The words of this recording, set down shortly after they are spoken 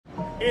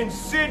In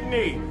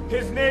Sydney,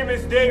 his name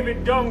is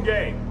David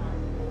Dungay.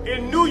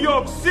 In New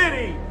York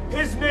City,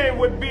 his name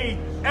would be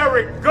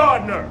Eric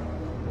Gardner.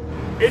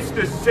 It's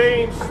the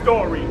same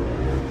story,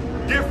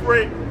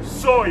 different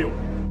soil.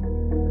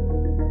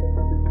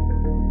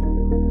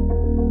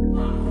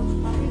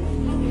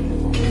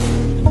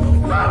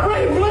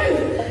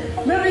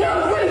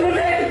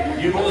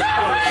 You will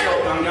stop,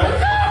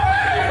 Dungay.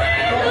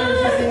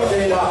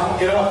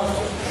 Get up.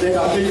 Get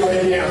up. Keep your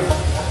head down.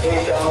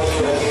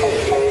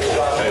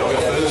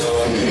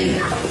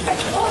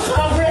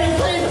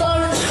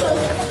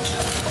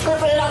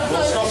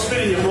 Stop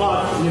spitting your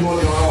blood. You're more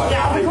than all right.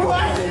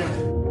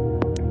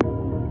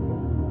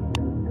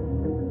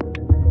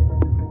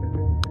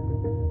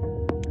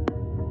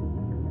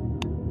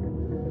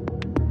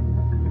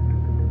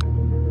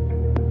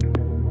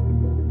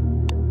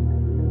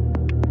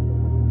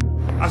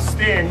 I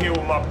stand here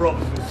with my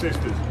brothers and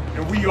sisters,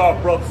 and we are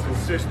brothers and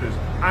sisters.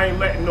 I ain't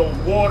letting no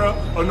water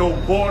or no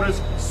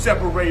borders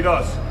separate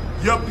us.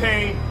 Your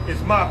pain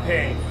is my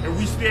pain, and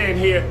we stand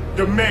here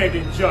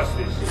demanding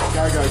justice.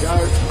 Go.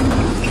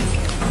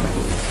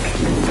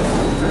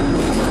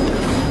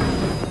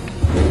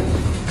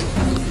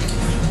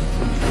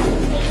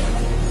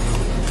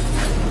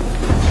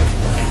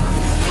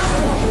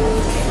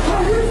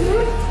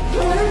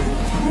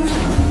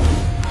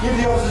 Give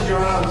the officers your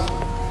arms.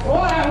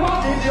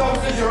 Give the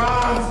officers your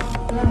arms.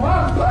 Give them your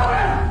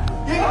arms.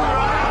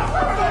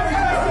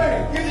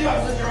 Give the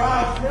officers your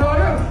arms.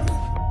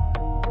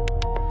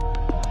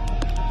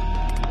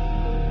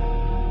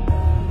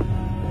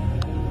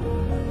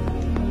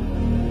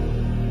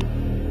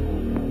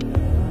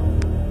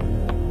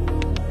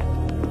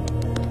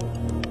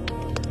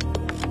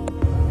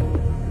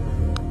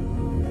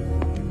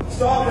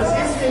 Stop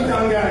resisting,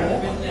 Dungay.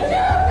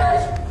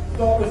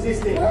 Stop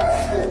resisting.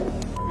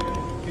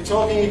 You're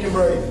talking, you can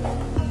breathe.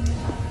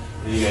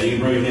 There you go, you can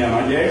breathe now,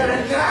 mate.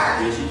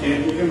 Yeah? Yes, you can.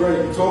 You can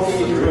breathe. You're talking,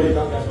 you can breathe.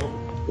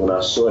 When I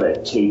saw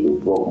that tape,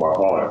 it broke my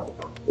heart.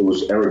 It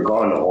was Eric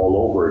Gardner all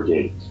over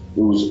again.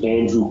 It was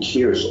Andrew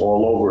Kearse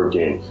all over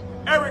again.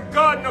 Eric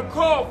Gardner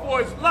called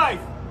for his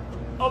life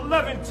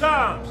 11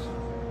 times.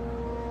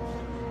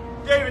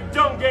 David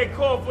Dungay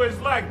called for his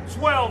life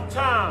 12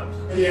 times.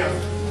 Yeah.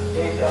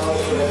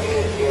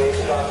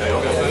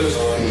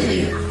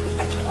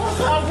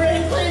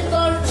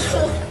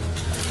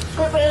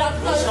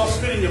 Stop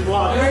spitting your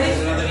blood.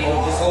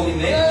 Just hold him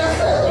there.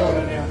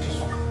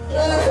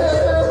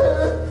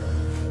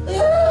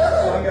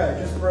 Dungay,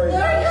 just breathe.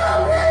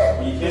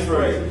 You can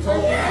breathe.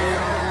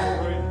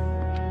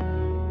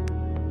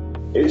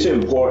 It's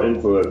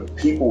important for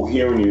people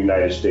here in the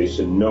United States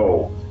to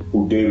know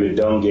who David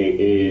Dungay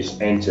is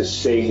and to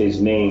say his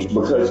name,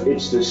 because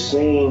it's the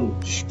same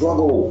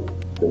struggle.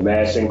 The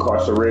mass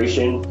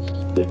incarceration,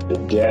 the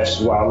deaths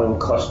while in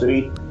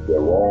custody,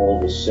 they're all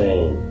the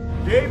same.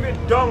 David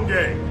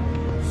Dungay,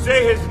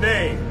 say his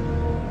name.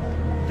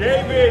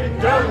 David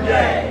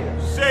Dungay,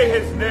 say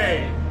his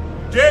name.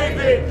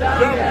 David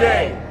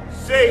Dungay,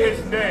 say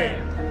his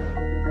name.